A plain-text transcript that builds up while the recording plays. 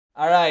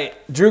All right,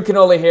 Drew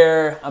Cannoli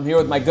here. I'm here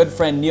with my good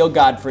friend Neale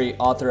Godfrey,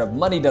 author of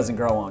Money Doesn't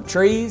Grow on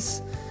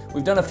Trees.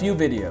 We've done a few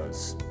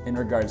videos in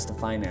regards to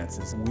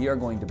finances, and we are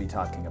going to be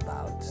talking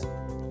about,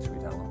 should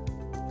we tell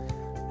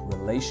them?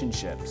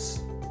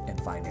 Relationships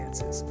and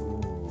finances.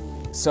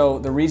 Ooh. So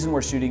the reason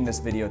we're shooting this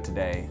video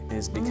today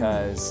is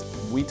because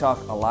we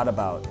talk a lot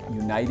about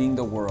uniting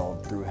the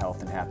world through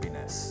health and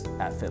happiness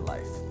at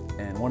FitLife.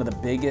 And one of the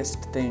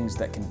biggest things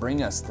that can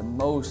bring us the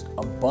most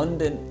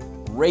abundant,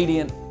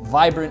 radiant,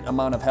 vibrant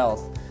amount of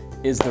health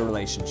is the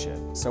relationship.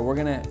 So we're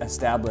gonna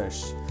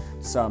establish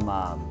some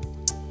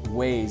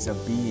ways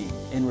of being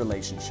in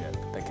relationship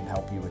that can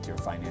help you with your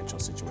financial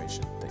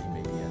situation that you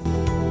may be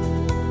in.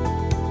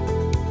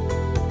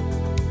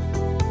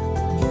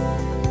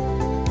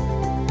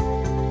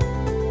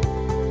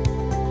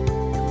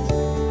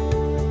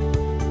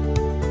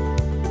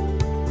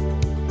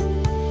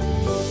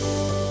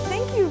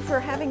 For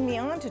having me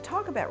on to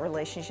talk about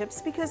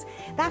relationships, because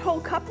that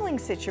whole coupling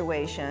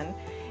situation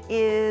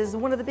is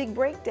one of the big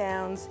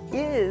breakdowns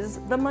is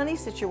the money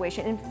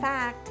situation. In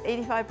fact,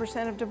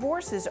 85% of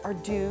divorces are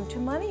due to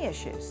money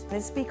issues. And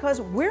it's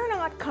because we're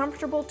not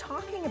comfortable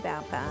talking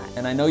about that.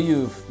 And I know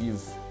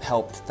you've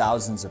helped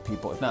thousands of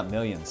people, if not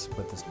millions,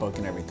 with this book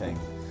and everything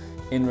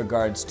in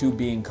regards to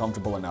being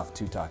comfortable enough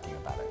to talking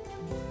about it.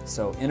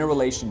 So in a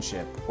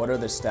relationship, what are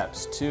the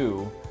steps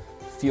to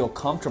feel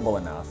comfortable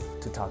enough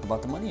to talk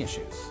about the money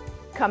issues?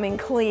 Coming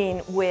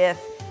clean with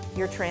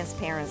your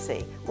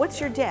transparency. What's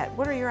your debt?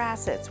 What are your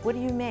assets? What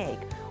do you make?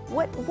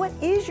 What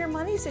is your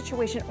money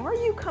situation? Are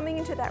you coming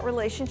into that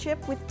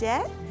relationship with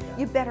debt?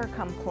 You better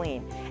come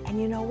clean.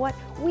 And you know what?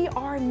 We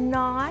are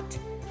not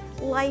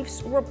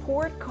life's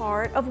report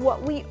card of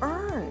what we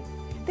earn.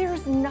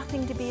 There's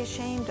nothing to be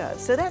ashamed of.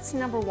 So that's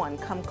number one,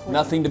 come clean.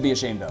 Nothing to be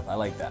ashamed of. I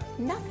like that.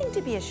 Nothing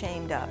to be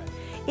ashamed of.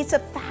 It's a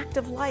fact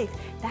of life.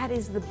 That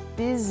is the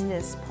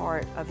business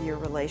part of your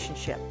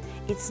relationship.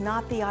 It's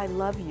not the I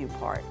love you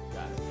part.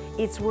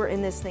 It's we're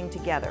in this thing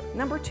together.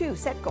 Number two,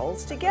 set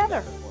goals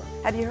together.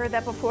 Have you heard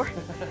that before?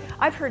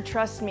 I've heard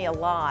trust me a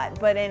lot,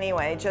 but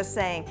anyway, just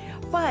saying.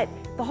 But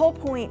the whole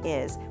point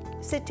is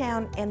sit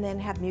down and then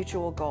have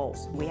mutual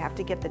goals. We have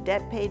to get the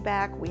debt paid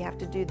back. We have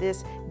to do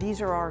this.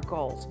 These are our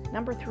goals.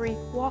 Number three,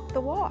 walk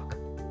the walk.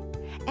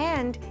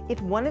 And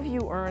if one of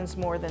you earns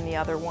more than the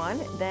other one,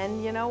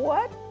 then you know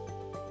what?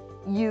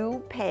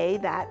 You pay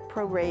that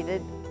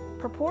prorated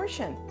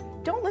proportion.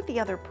 Don't let the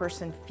other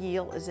person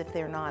feel as if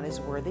they're not as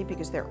worthy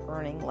because they're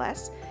earning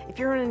less. If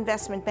you're an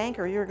investment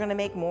banker, you're going to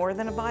make more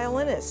than a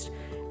violinist.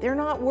 They're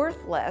not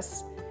worth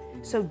less,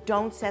 so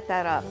don't set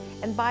that up.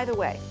 And by the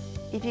way,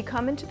 if you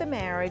come into the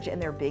marriage and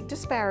there are big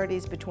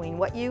disparities between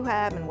what you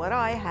have and what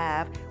I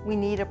have, we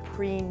need a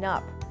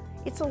prenup.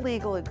 It's a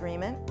legal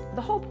agreement.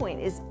 The whole point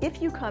is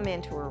if you come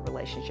into a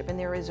relationship and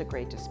there is a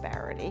great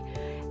disparity,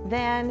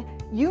 then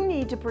you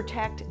need to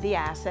protect the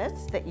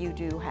assets that you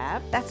do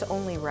have. That's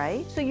only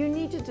right. So you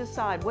need to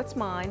decide what's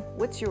mine,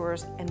 what's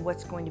yours, and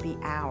what's going to be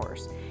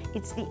ours.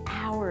 It's the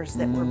ours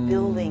that we're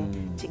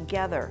building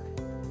together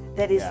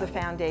that is the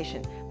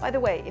foundation. By the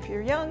way, if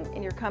you're young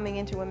and you're coming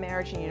into a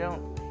marriage and you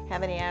don't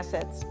have any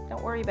assets,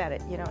 don't worry about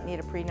it. You don't need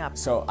a prenup.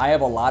 So I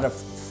have a lot of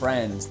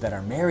friends that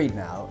are married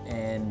now,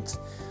 and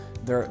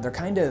they're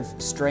kind of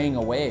straying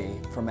away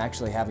from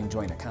actually having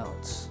joint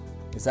accounts.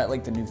 Is that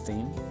like the new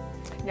theme?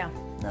 No.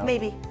 No?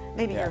 Maybe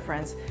you're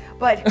friends.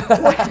 But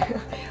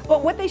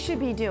what they should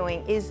be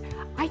doing is,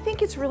 I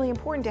think it's really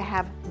important to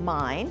have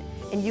mine,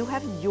 and you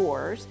have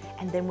yours,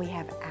 and then we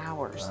have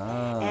ours.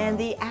 And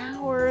the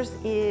ours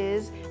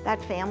is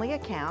that family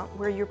account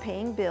where you're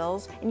paying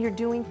bills and you're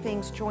doing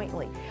things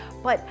jointly.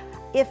 But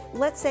if,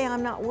 let's say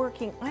I'm not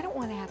working, I don't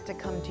want to have to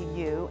come to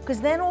you, because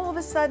then all of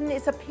a sudden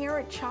it's a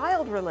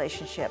parent-child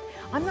relationship.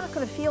 I'm not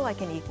going to feel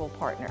like an equal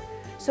partner.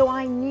 So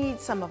I need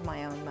some of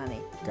my own money.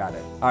 Got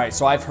it. All right,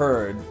 so I've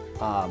heard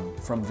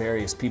from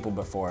various people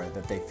before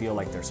that they feel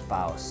like their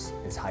spouse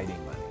is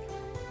hiding money.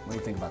 What do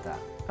you think about that?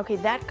 Okay,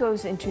 that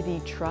goes into the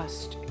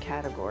trust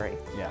category.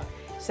 Yeah.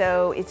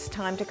 So it's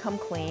time to come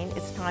clean.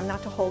 It's time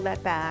not to hold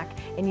that back,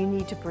 and you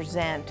need to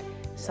present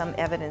some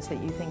evidence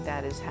that you think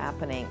that is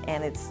happening,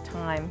 and it's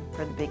time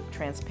for the big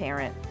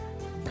transparent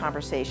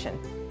conversation.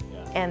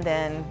 Yeah. And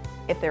then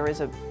if there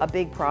is a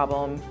big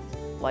problem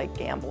like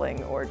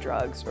gambling or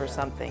drugs or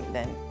something,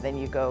 then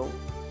you go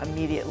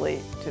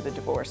immediately to the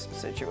divorce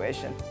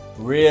situation.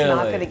 Really? It's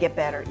not going to get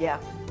better. Yeah.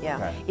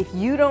 Okay. If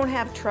you don't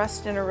have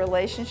trust in a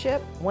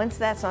relationship, once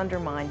that's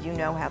undermined, you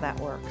know how that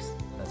works.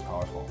 That's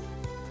powerful.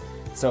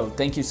 So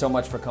thank you so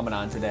much for coming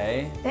on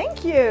today.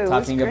 Thank you.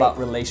 Talking about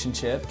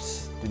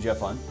relationships. Did you have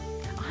fun?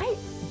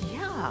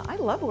 Yeah, I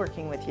love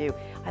working with you.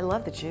 I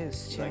love the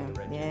juice too. Like the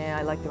red juice. Yeah,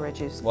 I like the red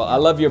juice. Well, I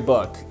love your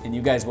book, and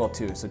you guys will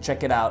too. So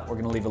check it out. We're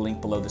going to leave a link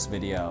below this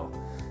video.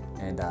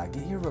 And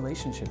get your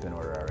relationship in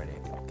order already,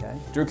 okay?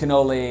 Drew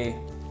Cannoli.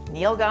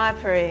 Neale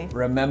Godfrey.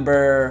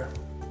 Remember,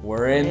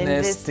 we're in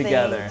this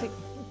together.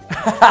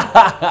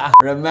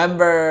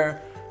 Remember,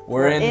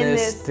 we're in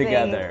this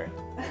together.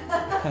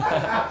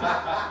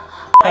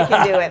 I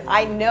can do it.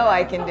 I know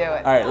I can do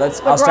it. All right,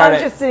 I'll start it.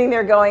 just sitting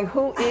there going,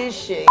 who is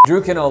she?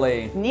 Drew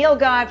Canoli. Neale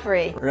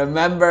Godfrey.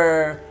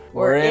 Remember,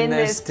 we're in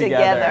this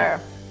together.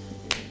 together.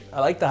 I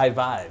like the high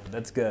five.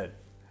 That's good.